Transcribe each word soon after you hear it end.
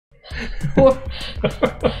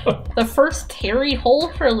The first Harry Hole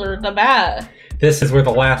thriller, the bat. This is where the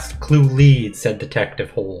last clue leads, said Detective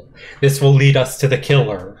Hole. This will lead us to the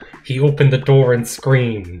killer. He opened the door and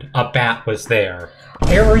screamed. A bat was there.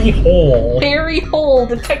 Harry Hole. Harry Hole,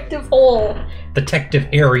 Detective Hole. Detective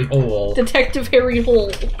Harry Hole. Detective Harry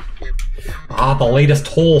Hole. Ah, the latest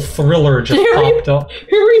Hole thriller just popped up.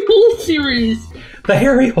 Harry Hole series. The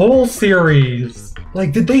Harry Hole series.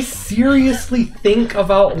 Like, did they seriously think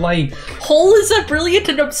about, like... Hole is a brilliant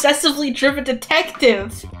and obsessively driven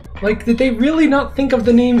detective. Like, did they really not think of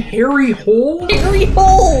the name Harry Hole? Harry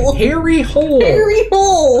Hole. Harry Hole. Harry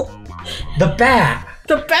Hole. The Bat.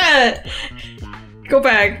 The Bat. Go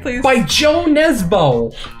back, please. By Joe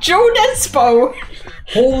Nesbo. Joe Nesbo.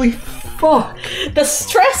 Holy fuck. The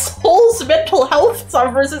stress Hole's mental health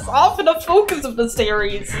suffers is often a focus of the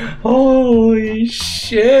series. Holy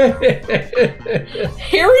shit.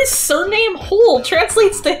 Harry's surname Hole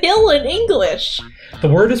translates to hill in English. The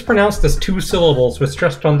word is pronounced as 2 syllables with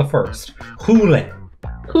stress on the first. Hule.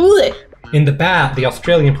 Hule. In The Bat, the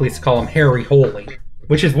Australian police call him Harry Holey.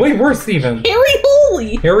 Which is way worse even. Harry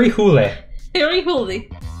Holey. Harry Hule. Harry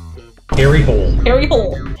Holey. Harry Hole. Harry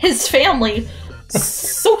Hole. His family,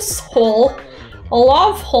 Sos Hole,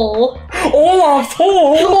 Olaf Hole. Olaf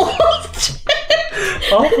Hole!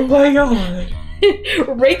 Oh my god.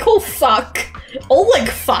 Rachel Fuck. Oleg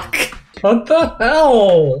Fuck. What the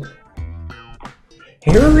hell?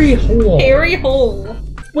 Harry Hole. Harry Hole.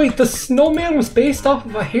 Wait, the snowman was based off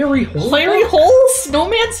of a Harry Hole? Harry Hole?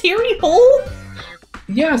 Snowman's Harry Hole?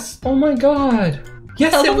 Yes, oh my god.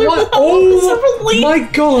 Yes, it Hello, was. Oh my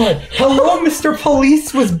god. Hello, Mr.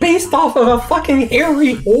 Police was based off of a fucking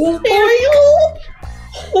Harry Hole? Harry Hole?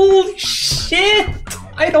 Holy shit.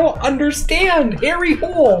 I don't understand. Harry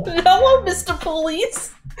Hole. Hello, Mr.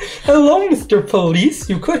 Police. Hello, Mr. Police.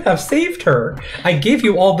 You could have saved her. I gave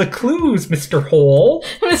you all the clues, Mr. Hole.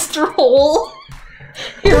 Mr. Hole.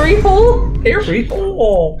 Harry Hole? Harry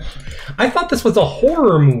Hole. I thought this was a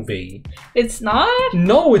horror movie. It's not?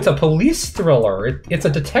 No, it's a police thriller. It's a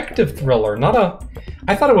detective thriller, not a...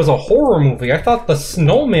 I thought it was a horror movie. I thought the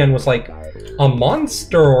snowman was like a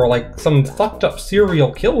monster or like some fucked up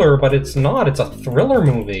serial killer, but it's not. It's a thriller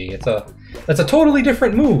movie. It's a totally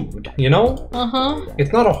different mood, you know? Uh-huh.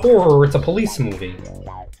 It's not a horror, it's a police movie.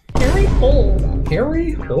 Harry Hole.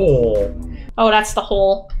 Harry Hole. Oh, that's the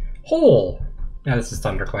hole. Hole. Yeah, this is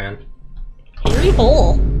ThunderClan. Harry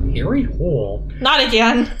Hole. Harry Hole. Not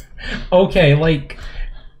again. Okay, like,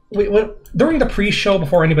 during the pre-show,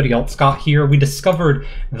 before anybody else got here, we discovered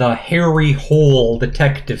the Harry Hole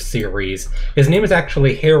detective series. His name is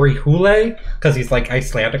actually Harry Hule, because he's like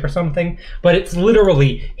Icelandic or something, but it's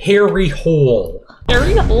literally Harry Hole.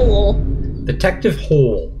 Harry Hole. Detective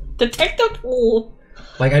Hole. Detective Hole.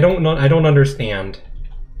 Like, I don't understand.